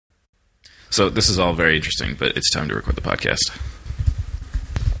So this is all very interesting, but it's time to record the podcast.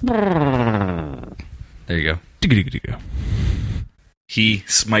 There you go. He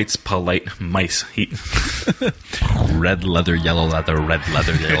smites polite mice. Red leather, yellow leather, red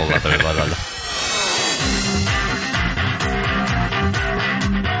leather, yellow leather, leather.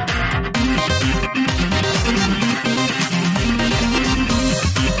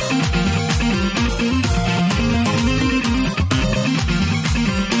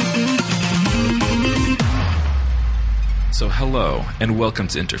 So hello, and welcome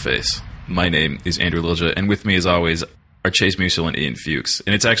to Interface. My name is Andrew Lilja, and with me as always are Chase Musil and Ian Fuchs.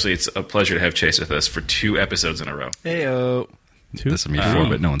 And it's a pleasure to have Chase with us for 2 episodes in a row. Heyo. This will be 4,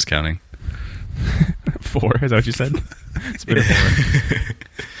 but no one's counting. 4? Is that what you said? It's been 4.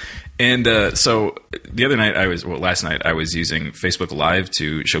 And so the other night, last night, I was using Facebook Live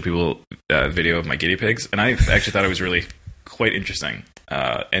to show people video of my guinea pigs, and I actually thought it was really quite interesting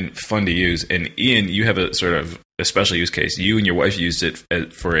and fun to use. And Ian, you have a sort of a special use case. You and your wife used it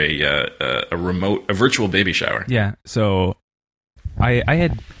for a virtual baby shower. Yeah. So I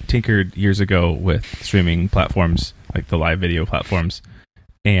had tinkered years ago with streaming platforms, like the live video platforms,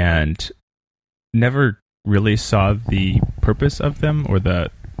 and never really saw the purpose of them or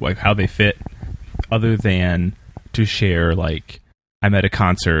how they fit, other than to share, like, I'm at a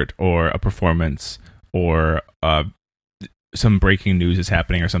concert or a performance or some breaking news is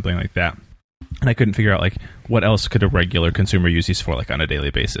happening or something like that. And I couldn't figure out, like, what else could a regular consumer use these for, like, on a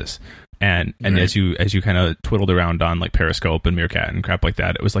daily basis. And right. as you kind of twiddled around on, like, Periscope and Meerkat and crap like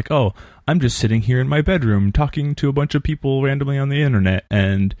that, it was like, oh, I'm just sitting here in my bedroom talking to a bunch of people randomly on the internet,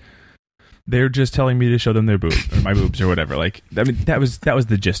 and they're just telling me to show them their boobs or my boobs or whatever. Like, I mean, that was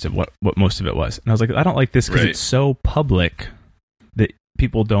the gist of what most of it was. And I was like, I don't like this because It's so public that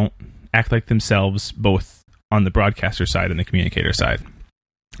people don't act like themselves, both on the broadcaster side and the communicator side.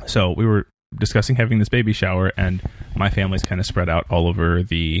 So we were discussing having this baby shower, and my family's kind of spread out all over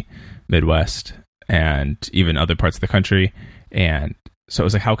the Midwest and even other parts of the country. And so it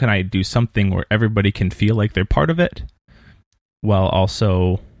was like, how can I do something where everybody can feel like they're part of it while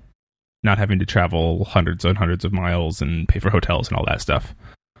also not having to travel hundreds and hundreds of miles and pay for hotels and all that stuff?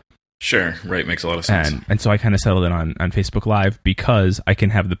 Sure, right. Makes a lot of sense. And so I kind of settled in on Facebook Live because I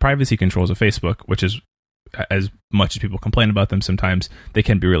can have the privacy controls of Facebook, which is, as much as people complain about them sometimes, they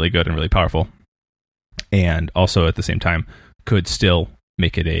can be really good and really powerful. And also at the same time could still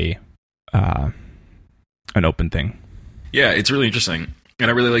make it an open thing. Yeah, it's really interesting. And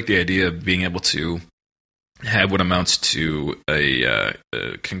I really like the idea of being able to have what amounts to a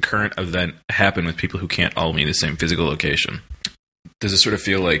concurrent event happen with people who can't all be in the same physical location. Does it sort of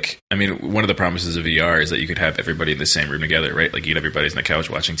feel like, I mean, one of the promises of VR is that you could have everybody in the same room together, right? Like, you'd have everybody's on the couch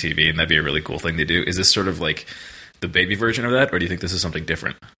watching TV, and that'd be a really cool thing to do. Is this sort of like the baby version of that, or do you think this is something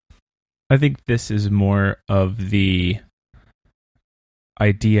different? I think this is more of the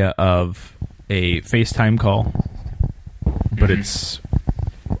idea of a FaceTime call, but it's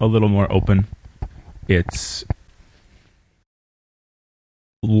a little more open. It's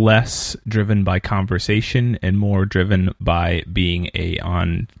less driven by conversation and more driven by being a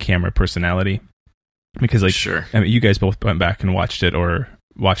on-camera personality. Because, like, sure. I mean, you guys both went back and watched it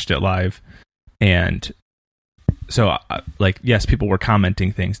live, and so, like, yes, people were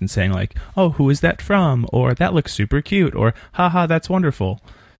commenting things and saying, like, oh, who is that from? Or that looks super cute, or haha, that's wonderful.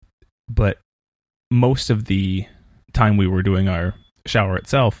 But most of the time we were doing our shower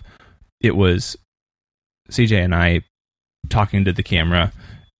itself, it was CJ and I talking to the camera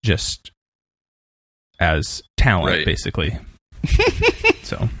just as talent, right. Basically.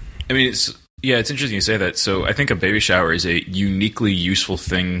 So, I mean, it's interesting you say that. So I think a baby shower is a uniquely useful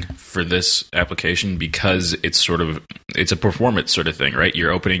thing for this application because it's a performance sort of thing, right?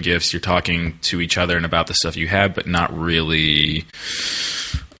 You're opening gifts, you're talking to each other and about the stuff you have, but not really.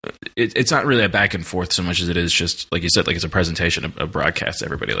 It's not really a back and forth so much as it is just, like you said, like it's a presentation, a broadcast to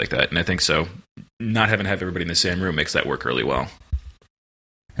everybody like that. And I think so. Not having to have everybody in the same room makes that work really well.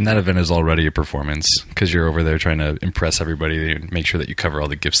 And that event is already a performance because you're over there trying to impress everybody and make sure that you cover all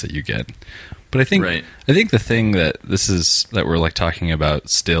the gifts that you get. But I think the thing that we're like talking about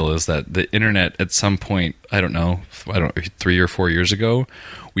still is that the internet at some point, I don't know, 3 or 4 years ago,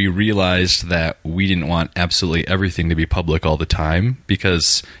 we realized that we didn't want absolutely everything to be public all the time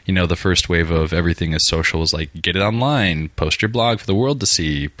because, you know, the first wave of everything is social was like, get it online, post your blog for the world to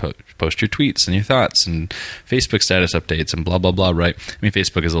see, post your tweets and your thoughts and Facebook status updates and blah, blah, blah, right? I mean,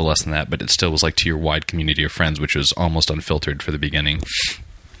 Facebook is a little less than that, but it still was like to your wide community of friends, which was almost unfiltered for the beginning.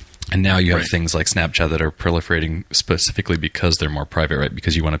 And now you have things like Snapchat that are proliferating specifically because they're more private, right?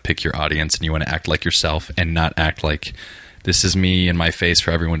 Because you want to pick your audience and you want to act like yourself and not act like this is me and my face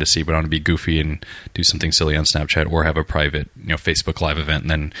for everyone to see, but I want to be goofy and do something silly on Snapchat, or have a private, Facebook Live event,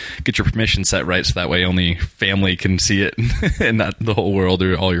 and then get your permission set right, so that way only family can see it and not the whole world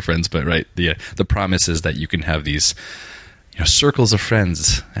or all your friends. But right, the promise is that you can have these circles of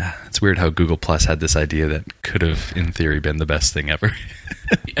friends. It's weird how Google Plus had this idea that could have, in theory, been the best thing ever.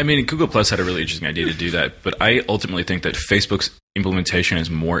 I mean, Google Plus had a really interesting idea to do that, but I ultimately think that Facebook's implementation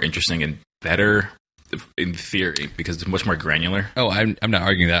is more interesting and better in theory because it's much more granular. Oh, I'm not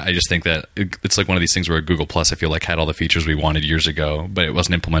arguing that. I just think that it's like one of these things where Google Plus, I feel like, had all the features we wanted years ago, but it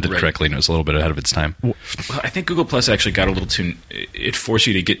wasn't implemented correctly, and it was a little bit ahead of its time. Well, I think Google Plus actually got a little too... It forced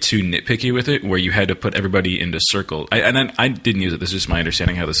you to get too nitpicky with it, where you had to put everybody into circles. I didn't use it. This is just my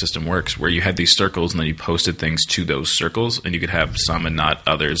understanding how the system works, where you had these circles, and then you posted things to those circles, and you could have some and not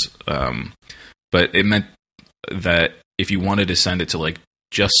others. But it meant that if you wanted to send it to, like,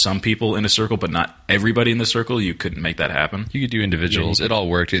 just some people in a circle, but not everybody in the circle, you couldn't make that happen. You could do individuals. It all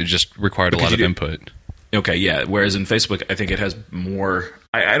worked. It just required a lot of input. Okay, yeah. Whereas in Facebook, I think it has more...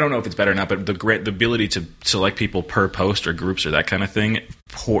 I don't know if it's better or not, but the ability to select people per post or groups or that kind of thing,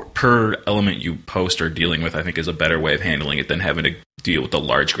 per element you post or dealing with, I think is a better way of handling it than having to deal with the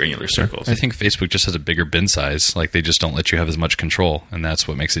large granular circles. I think Facebook just has a bigger bin size. Like, they just don't let you have as much control, and that's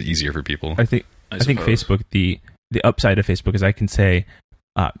what makes it easier for people. I think Facebook, the upside of Facebook is I can say...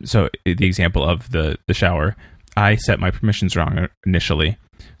 so the example of the shower, I set my permissions wrong initially.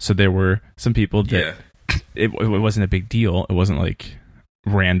 So there were some people that it wasn't a big deal. It wasn't like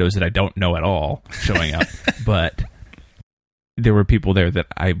randos that I don't know at all showing up. But there were people there that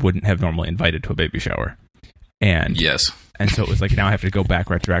I wouldn't have normally invited to a baby shower. And so it was like, now I have to go back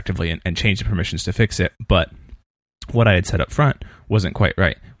retroactively and change the permissions to fix it. But what I had set up front wasn't quite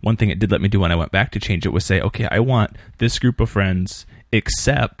right. One thing it did let me do when I went back to change it was say, okay, I want this group of friends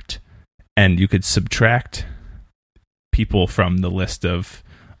except, and you could subtract people from the list of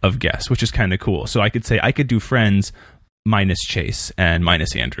guests, which is kind of cool. So I could say I could do friends minus Chase and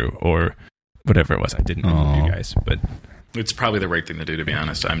minus Andrew or whatever it was. I didn't know you guys, but it's probably the right thing to do, to be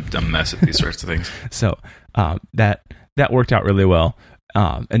honest. I'm a mess at these sorts of things. So that worked out really well.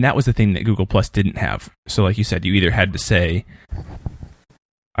 And that was the thing that Google Plus didn't have. So like you said, you either had to say,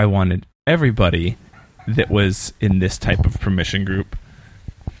 I wanted everybody that was in this type of permission group,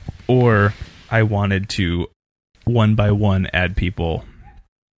 or I wanted to one by one add people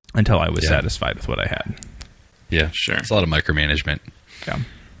until I was satisfied with what I had. Yeah, sure. It's a lot of micromanagement. Yeah.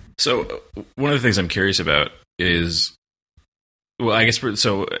 So one of the things I'm curious about is, well, I guess,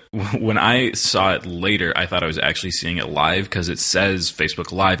 so when I saw it later, I thought I was actually seeing it live because it says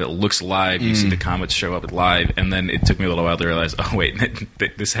Facebook Live. It looks live. You see the comments show up live. And then it took me a little while to realize, oh, wait,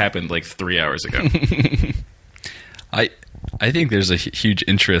 this happened like 3 hours ago. I think there's a huge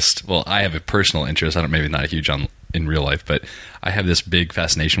interest. Well, I have a personal interest. Maybe not a huge in real life, but I have this big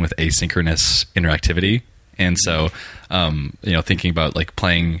fascination with asynchronous interactivity. And so, thinking about like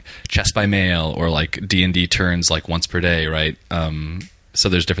playing chess by mail or like D&D turns like once per day, right? So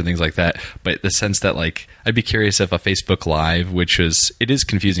there's different things like that. But the sense that like, I'd be curious if a Facebook Live, it is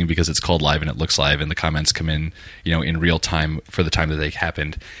confusing because it's called live and it looks live and the comments come in, in real time for the time that they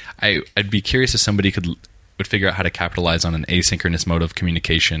happened. I'd be curious if somebody would figure out how to capitalize on an asynchronous mode of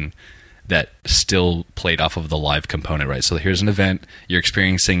communication that still played off of the live component, right? So here's an event, you're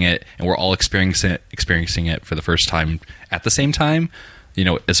experiencing it, and we're all experiencing it for the first time at the same time,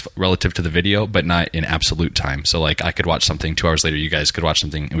 as relative to the video, but not in absolute time. So like I could watch something 2 hours later, you guys could watch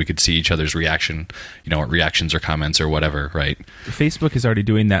something, and we could see each other's reaction, reactions or comments or whatever, right? Facebook is already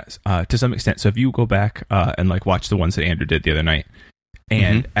doing that to some extent. So if you go back and like watch the ones that Andrew did the other night,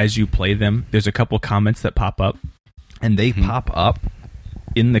 and as you play them, there's a couple comments that pop up, and they pop up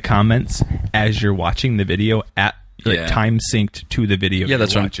in the comments as you're watching the video at time synced to the video you're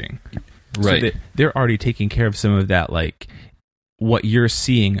watching. Right. So they're already taking care of some of that, like what you're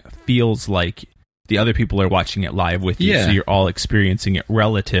seeing feels like the other people are watching it live with you, so you're all experiencing it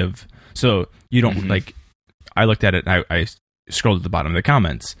relative. So you don't like, I looked at it and I scrolled to the bottom of the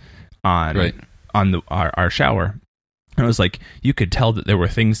comments on our shower, and it was like, you could tell that there were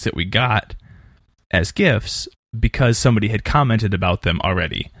things that we got as gifts because somebody had commented about them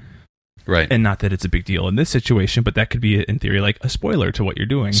already. Right. And not that it's a big deal in this situation, but that could be, in theory, like a spoiler to what you're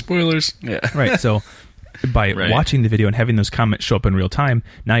doing. Spoilers. Yeah. Right. So by watching the video and having those comments show up in real time,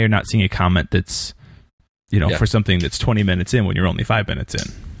 now you're not seeing a comment that's, for something that's 20 minutes in when you're only 5 minutes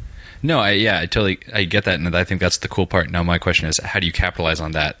in. No, I get that, and I think that's the cool part. Now my question is, how do you capitalize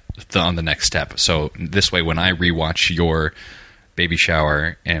on that on the next step? So this way, when I rewatch your baby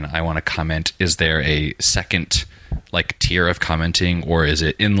shower and I want to comment, is there a second like tier of commenting, or is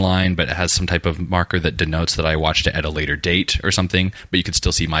it inline but it has some type of marker that denotes that I watched it at a later date or something, but you could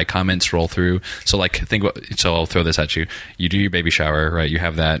still see my comments roll through? So like so I'll throw this at you. You do your baby shower, right? You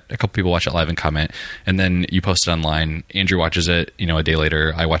have that, a couple people watch it live and comment, and then you post it online. Andrew watches it, a day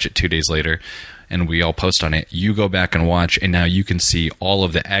later. I watch it 2 days later, and we all post on it. You go back and watch, and now you can see all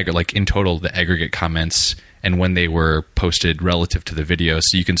of the like in total the aggregate comments and when they were posted relative to the video,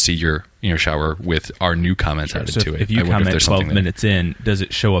 so you can see your shower with our new comments added to it. If you comment 12 minutes in, does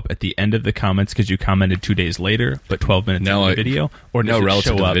it show up at the end of the comments because you commented 2 days later, but 12 minutes in the video? Or does it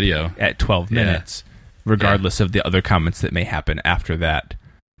show up at 12 minutes, regardless of the other comments that may happen after that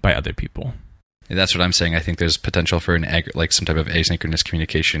by other people? And that's what I'm saying. I think there's potential for like some type of asynchronous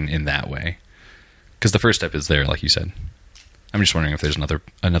communication in that way. Because the first step is there, like you said. I'm just wondering if there's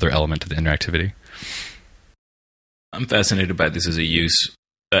another element to the interactivity. I'm fascinated by this as a use.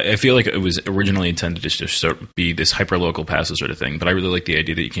 I feel like it was originally intended to just sort of be this hyperlocal passive sort of thing, but I really like the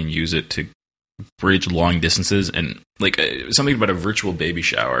idea that you can use it to bridge long distances, and like something about a virtual baby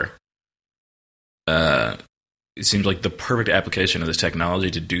shower. It seems like the perfect application of this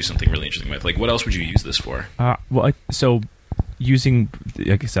technology to do something really interesting with. Like, what else would you use this for? So using,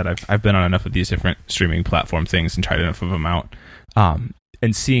 like I said, I've been on enough of these different streaming platform things and tried enough of them out,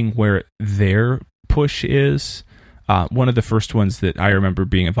 and seeing where their push is. One of the first ones that I remember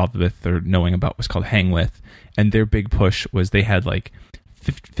being involved with or knowing about was called Hang With, and their big push was they had like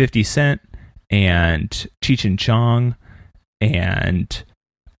 50 Cent and Cheech and Chong and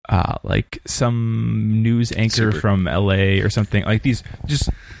like some news anchor from LA or something, like these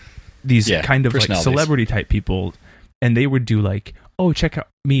kind of like celebrity type people, and they would do like, oh, check out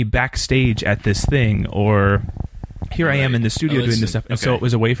me backstage at this thing, or here I am in the studio doing this stuff. And so it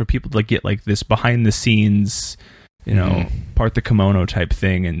was a way for people to get like this behind the scenes, part the kimono type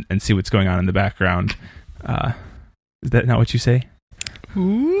thing and see what's going on in the background. Is that not what you say?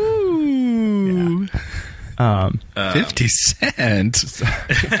 Ooh. Yeah. 50 Cent. So,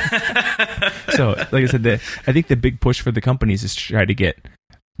 like I said, I think the big push for the companies is to try to get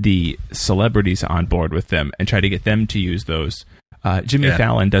the celebrities on board with them and try to get them to use those. Jimmy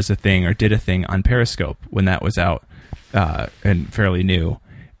Fallon did a thing on Periscope when that was out and fairly new,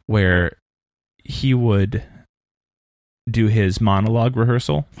 where he would do his monologue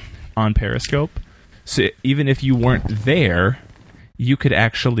rehearsal on Periscope. So even if you weren't there, you could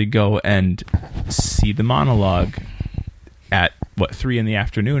actually go and see the monologue at 3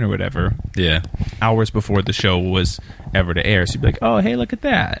 p.m. or whatever. Yeah. Hours before the show was ever to air. So you'd be like, oh, hey, look at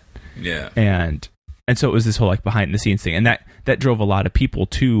that. Yeah. And so it was this whole like behind the scenes thing. And that drove a lot of people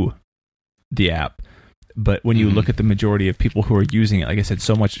to the app. But when you look at the majority of people who are using it, like I said,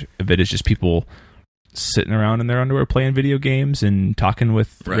 so much of it is just people sitting around in their underwear playing video games and talking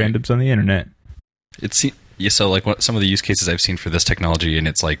with randoms on the internet. So like some of the use cases I've seen for this technology, and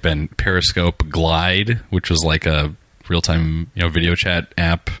it's like been Periscope Glide, which was like a real-time video chat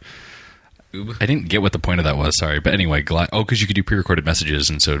app. I didn't get what the point of that was, sorry. But anyway, Glide, because you could do pre-recorded messages,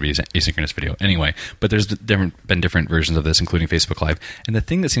 and so it would be asynchronous video. Anyway, but there's been different versions of this, including Facebook Live. And the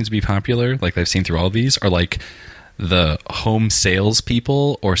thing that seems to be popular, like I've seen through all of these, are like the home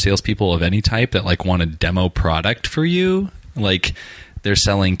salespeople or salespeople of any type that like want to demo product for you. Like they're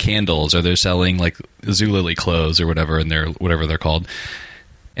selling candles, or they're selling like Zulily clothes or whatever, and whatever they're called.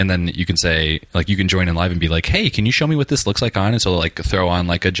 And then you can say, like, you can join in live and be like, hey, can you show me what this looks like on? And so like throw on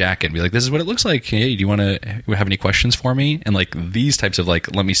like a jacket and be like, this is what it looks like. Hey, do you want to have any questions for me? And like these types of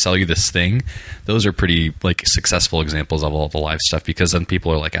like, let me sell you this thing. Those are pretty like successful examples of all the live stuff, because then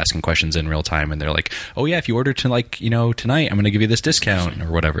people are like asking questions in real time, and they're like, oh yeah, if you order to like, tonight, I'm going to give you this discount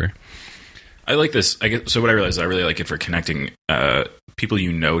or whatever. I like this. So what I realized, I really like it for connecting people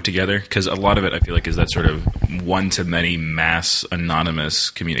together, because a lot of it I feel like is that sort of one-to-many mass anonymous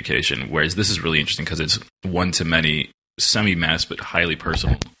communication, whereas this is really interesting because it's one-to-many semi-mass but highly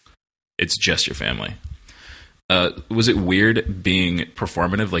personal. It's just your family. Was it weird being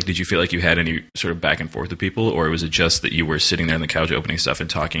performative? Like, did you feel like you had any sort of back and forth with people, or was it just that you were sitting there on the couch opening stuff and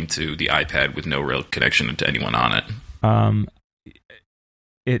talking to the iPad with no real connection to anyone on it?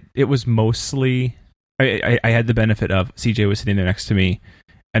 It was mostly, I had the benefit of CJ was sitting there next to me,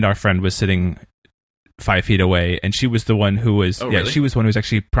 and our friend was sitting 5 feet away, and she was the one who was she was the one who was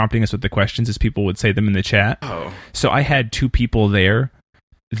actually prompting us with the questions as people would say them in the chat. Oh. So I had two people there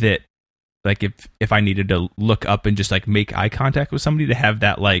that, like, if I needed to look up and just like make eye contact with somebody, to have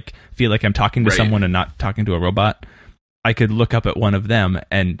that like feel like I'm talking to someone and not talking to a robot, I could look up at one of them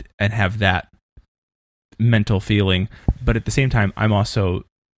and have that mental feeling. But at the same time, I'm also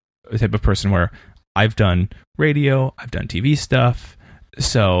the type of person where I've done radio, I've done TV stuff,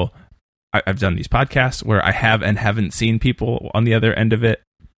 so I've done these podcasts where I have and haven't seen people on the other end of it.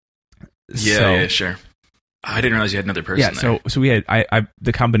 Yeah, sure. I didn't realize you had another person there. So we had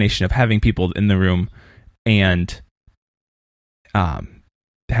the combination of having people in the room and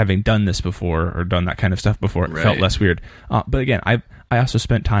having done this before or done that kind of stuff before, it felt less weird. But again, I also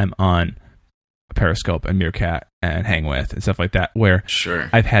spent time on Periscope and Meerkat and Hang With and stuff like that, where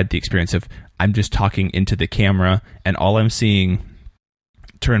I've had the experience of I'm just talking into the camera and all I'm seeing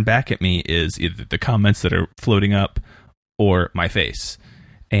turn back at me is either the comments that are floating up or my face.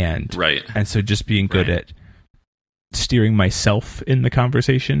 And so just being good at steering myself in the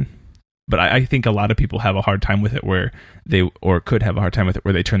conversation. But I think a lot of people have a hard time with it where could have a hard time with it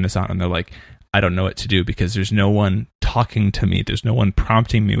where they turn this on and they're like, I don't know what to do because there's no one talking to me. There's no one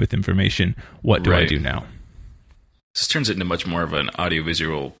prompting me with information. What do I do now? This turns it into much more of an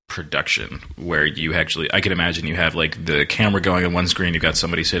audiovisual production where you actually, I can imagine you have like the camera going on one screen, you've got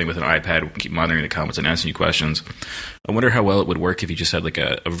somebody sitting with an iPad, keep monitoring the comments and asking you questions. I wonder how well it would work if you just had like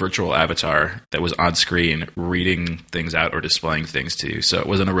a virtual avatar that was on screen reading things out or displaying things to you. So it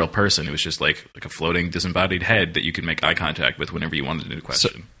wasn't a real person. It was just like a floating disembodied head that you could make eye contact with whenever you wanted to do a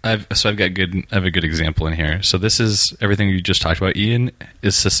question. I have a good example in here. So this is everything you just talked about, Ian,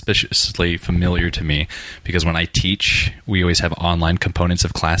 is suspiciously familiar to me because when I teach, we always have online components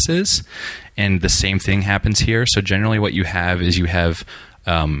of classes, and the same thing happens here. So generally what you have is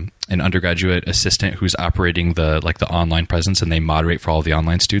an undergraduate assistant who's operating the online presence, and they moderate for all the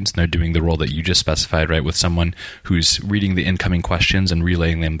online students, and they're doing the role that you just specified, right, with someone who's reading the incoming questions and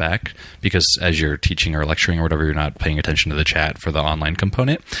relaying them back, because as you're teaching or lecturing or whatever, you're not paying attention to the chat for the online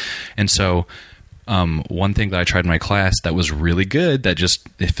component. And so one thing that I tried in my class that was really good, that just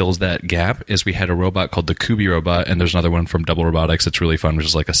it fills that gap, is we had a robot called the Kubi robot, and there's another one from Double Robotics that's really fun, which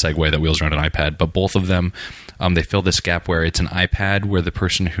is like a Segway that wheels around an iPad. But both of them, they fill this gap where it's an iPad where the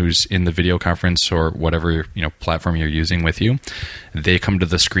person who's in the video conference or whatever platform you're using with you, they come to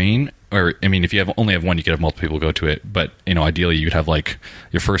the screen. Or, I mean, if you only have one, you could have multiple people go to it. But, ideally, you'd have, like,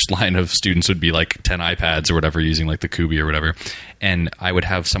 your first line of students would be, like, 10 iPads or whatever using, like, the Kubi or whatever. And I would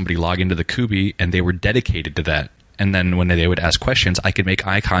have somebody log into the Kubi, and they were dedicated to that. And then when they would ask questions, I could make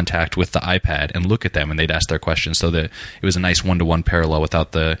eye contact with the iPad and look at them, and they'd ask their questions. So that it was a nice one-to-one parallel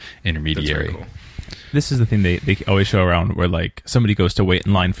without the intermediary. That's very cool. This is the thing they always show around where, like, somebody goes to wait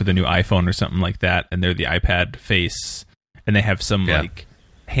in line for the new iPhone or something like that, and they're the iPad face, and they have some, like,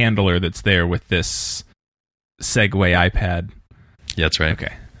 handler that's there with this Segway iPad. Yeah, that's right.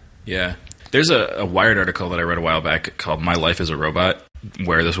 Okay. Yeah. There's a Wired article that I read a while back called My Life as a Robot,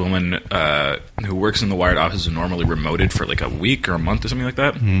 where this woman who works in the Wired office is normally remoted for like a week or a month or something like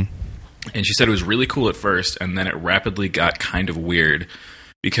that. Mm-hmm. And she said it was really cool at first, and then it rapidly got kind of weird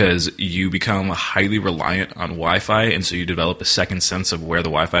because you become highly reliant on Wi-Fi, and so you develop a second sense of where the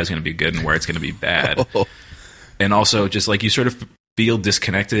Wi-Fi is going to be good and where it's going to be bad. And also just like you sort of feel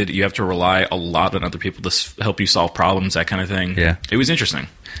disconnected. You have to rely a lot on other people to help you solve problems, that kind of thing. Yeah. It was interesting.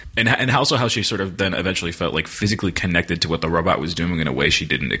 And also how she sort of then eventually felt like physically connected to what the robot was doing in a way she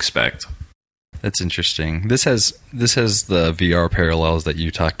didn't expect. That's interesting. This has the VR parallels that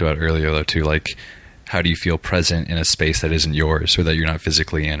you talked about earlier, though, too. Like, how do you feel present in a space that isn't yours or that you're not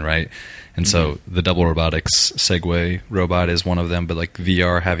physically in, right? And so the Double Robotics Segway robot is one of them, but like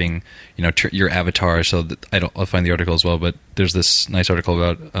VR having, your avatar. So I'll find the article as well, but there's this nice article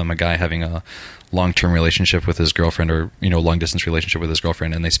about a guy having a long-term relationship with his girlfriend, or, long-distance relationship with his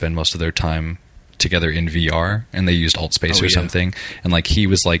girlfriend, and they spend most of their time together in VR, and they used Altspace something. And like he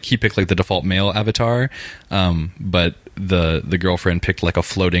picked like the default male avatar, but the girlfriend picked like a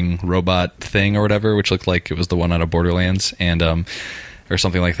floating robot thing or whatever, which looked like it was the one out of Borderlands, and or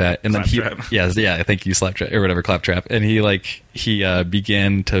something like that. And then thank you, Slaptrap, or whatever, Claptrap. And he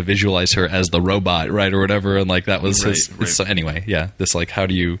began to visualize her as the robot, right, or whatever. And like that was his. Right. So anyway, this like, how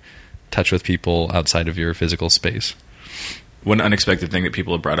do you touch with people outside of your physical space? One unexpected thing that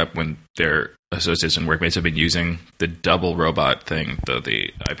people have brought up when their associates and workmates have been using the double robot thing,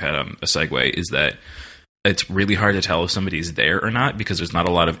 the iPad on a Segway, is that it's really hard to tell if somebody's there or not because there's not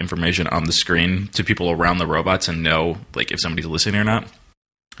a lot of information on the screen to people around the robots and know like if somebody's listening or not.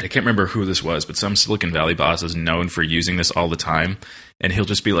 I can't remember who this was, but some Silicon Valley boss is known for using this all the time, and he'll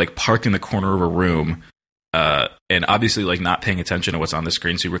just be like parked in the corner of a room and obviously like not paying attention to what's on the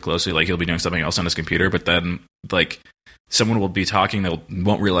screen super closely. Like he'll be doing something else on his computer, but then like someone will be talking, they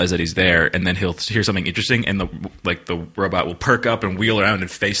won't realize that he's there, and then he'll hear something interesting, and the robot will perk up and wheel around and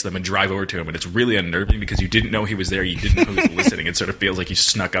face them and drive over to him, and it's really unnerving because you didn't know he was there, you didn't know he was listening. It sort of feels like he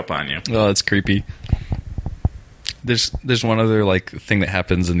snuck up on you. Oh, that's creepy. There's one other like thing that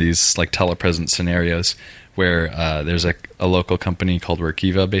happens in these like telepresence scenarios where there's a local company called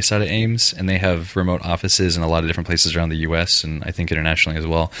Workiva based out of Ames, and they have remote offices in a lot of different places around the U.S. and I think internationally as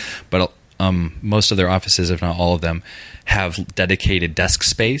well. But most of their offices, if not all of them, have dedicated desk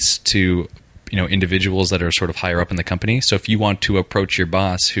space to individuals that are sort of higher up in the company. So if you want to approach your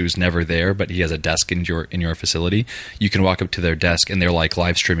boss who's never there, but he has a desk in your facility, you can walk up to their desk and they're like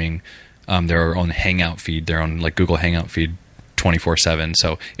live streaming their own Hangout feed, their own like Google Hangout feed 24/7.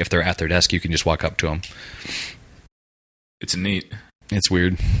 So if they're at their desk, you can just walk up to them. It's neat. It's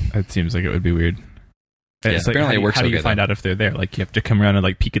weird. It seems like it would be weird. Yeah, it's like, apparently it works. How do you okay, find out if they're there? Like you have to come around and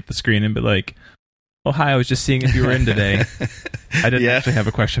like peek at the screen and be like, "Oh hi, I was just seeing if you were in today. I didn't actually have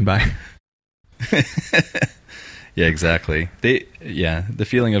a question by." Yeah, exactly. The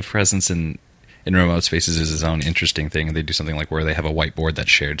feeling of presence in remote spaces is its own interesting thing, and they do something like where they have a whiteboard that's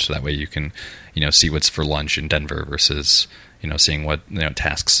shared, so that way you can see what's for lunch in Denver versus seeing what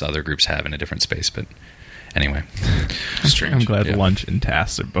tasks other groups have in a different space. But anyway, strange. I'm glad lunch and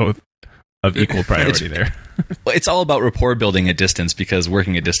tasks are both of equal priority there. Well, it's all about rapport building at distance, because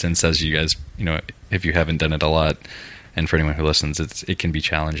working at distance, as you guys if you haven't done it a lot, and for anyone who listens, it can be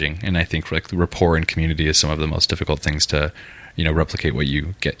challenging. And I think like rapport and community is some of the most difficult things to replicate. What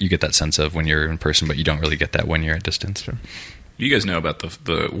you get that sense of when you're in person, but you don't really get that when you're at distance. Sure. You guys know about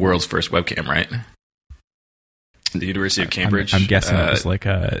the world's first webcam, right? The University of Cambridge. I'm guessing it was like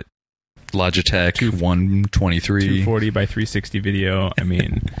a Logitech 123 240 by 360 video. I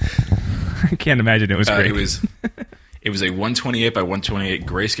mean, I can't imagine it was great. It was a 128 by 128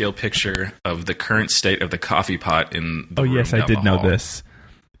 grayscale picture of the current state of the coffee pot in the room. Yes, I did know this.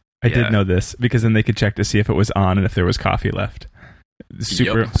 I did know this, because then they could check to see if it was on and if there was coffee left.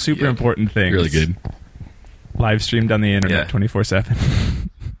 Super important thing. Really good. Live streamed on the internet 24/7.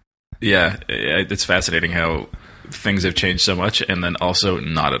 Yeah, it's fascinating how things have changed so much, and then also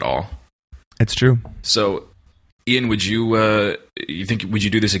not at all. It's true. So, Ian, would you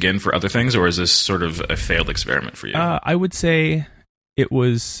do this again for other things, or is this sort of a failed experiment for you? I would say it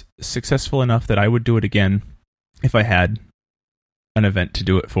was successful enough that I would do it again if I had an event to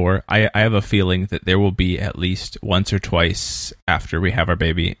do it for. I have a feeling that there will be at least once or twice after we have our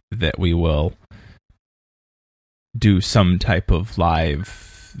baby that we will do some type of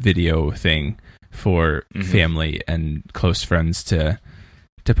live video thing for family and close friends to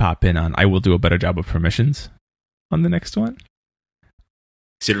pop in on. I will do a better job of permissions on the next one.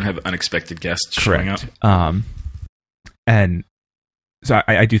 So you don't have unexpected guests showing up? And so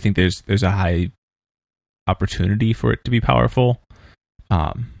I do think there's a high opportunity for it to be powerful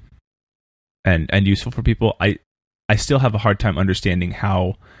and useful for people. I still have a hard time understanding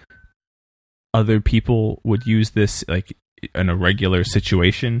how other people would use this like in a regular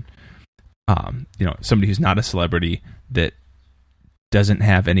situation. Somebody who's not a celebrity that doesn't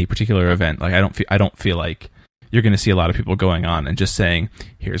have any particular event. Like I don't feel like you're going to see a lot of people going on and just saying,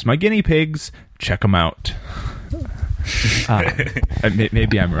 "Here's my guinea pigs, check them out."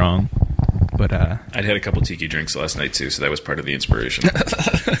 Maybe I'm wrong, but I'd had a couple tiki drinks last night too, so that was part of the inspiration.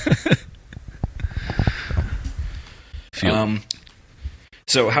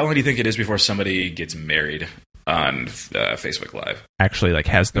 So how long do you think it is before somebody gets married on Facebook Live? Actually, like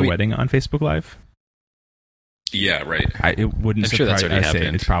has the wedding on Facebook Live? Yeah, right. It wouldn't I'm sure that's already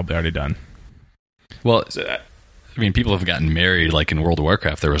happened. It's probably already done. Well, I mean, people have gotten married, like in World of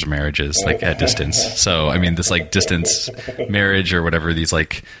Warcraft, there was marriages like at distance. So, I mean, this like distance marriage or whatever, these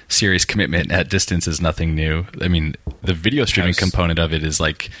like serious commitment at distance is nothing new. I mean, the video streaming component of it is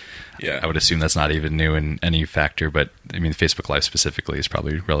like, I would assume that's not even new in any factor, but I mean, Facebook Live specifically is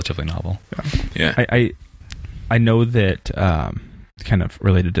probably relatively novel. Yeah. I know that kind of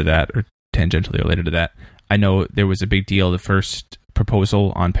related to that, or tangentially related to that, I know there was a big deal, the first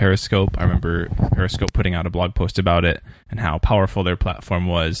proposal on Periscope. I remember Periscope putting out a blog post about it and how powerful their platform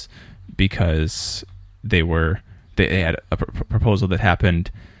was, because they had a proposal that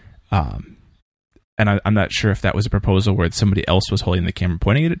happened, and I'm not sure if that was a proposal where somebody else was holding the camera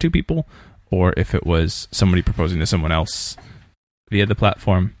pointing it at two people, or if it was somebody proposing to someone else via the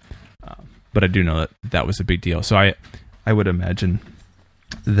platform. But I do know that was a big deal. So I would imagine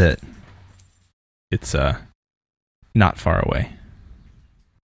that it's not far away.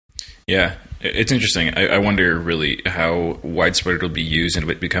 Yeah, it's interesting. I wonder really how widespread it'll be used, and if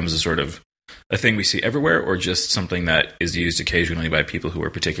it becomes a sort of a thing we see everywhere, or just something that is used occasionally by people who are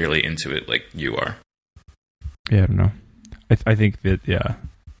particularly into it, like you are. Yeah, I don't know. I think that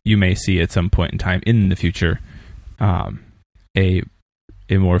you may see at some point in time in the future a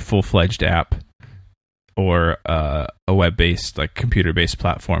more full-fledged app or a web-based, like computer-based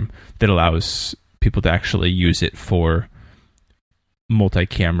platform that allows people to actually use it for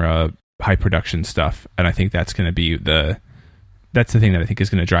multi-camera, high production stuff. And I think that's going to be that's the thing that I think is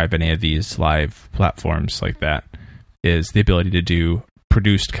going to drive any of these live platforms like that, is the ability to do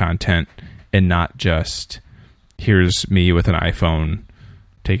produced content and not just, here's me with an iPhone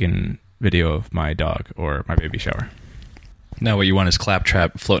taking video of my dog or my baby shower. Now what you want is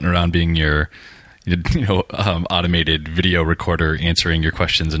Claptrap floating around being your automated video recorder, answering your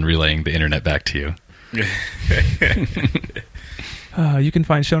questions and relaying the internet back to you. You can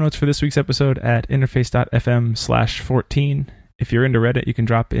find show notes for this week's episode at interface.fm/14. If you're into Reddit, you can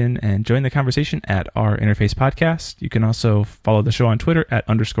drop in and join the conversation at our Interface Podcast. You can also follow the show on Twitter at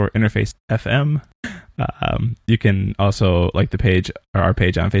 _InterfaceFM. You can also like the page, or our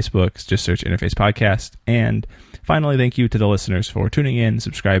page on Facebook. Just search Interface Podcast. And finally, thank you to the listeners for tuning in,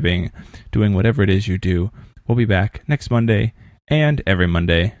 subscribing, doing whatever it is you do. We'll be back next Monday and every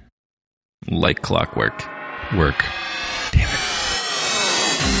Monday. Like clockwork. Work. Damn it.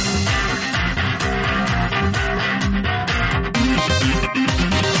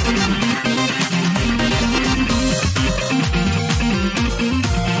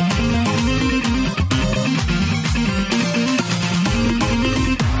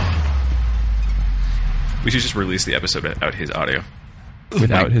 We should just release the episode without his audio.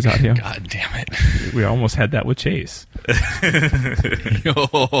 Without his audio? God damn it. We almost had that with Chase.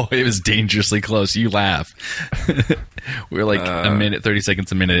 Oh, it was dangerously close. You laugh. We were like a minute, 30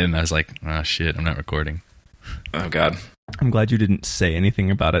 seconds a minute in. I was like, oh, shit, I'm not recording. Oh, God. I'm glad you didn't say anything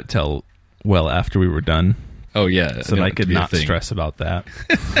about it till well after we were done. Oh, yeah. So that I could not stress about that.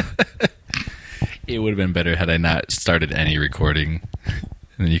 It would have been better had I not started any recording.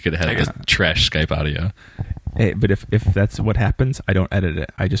 And then you could have had the trash Skype audio. Hey, but if that's what happens, I don't edit it.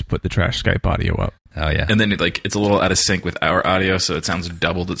 I just put the trash Skype audio up. Oh, yeah. And then it's a little out of sync with our audio, so it sounds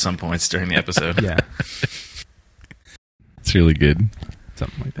doubled at some points during the episode. Yeah. It's really good.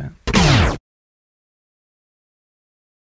 Something like that.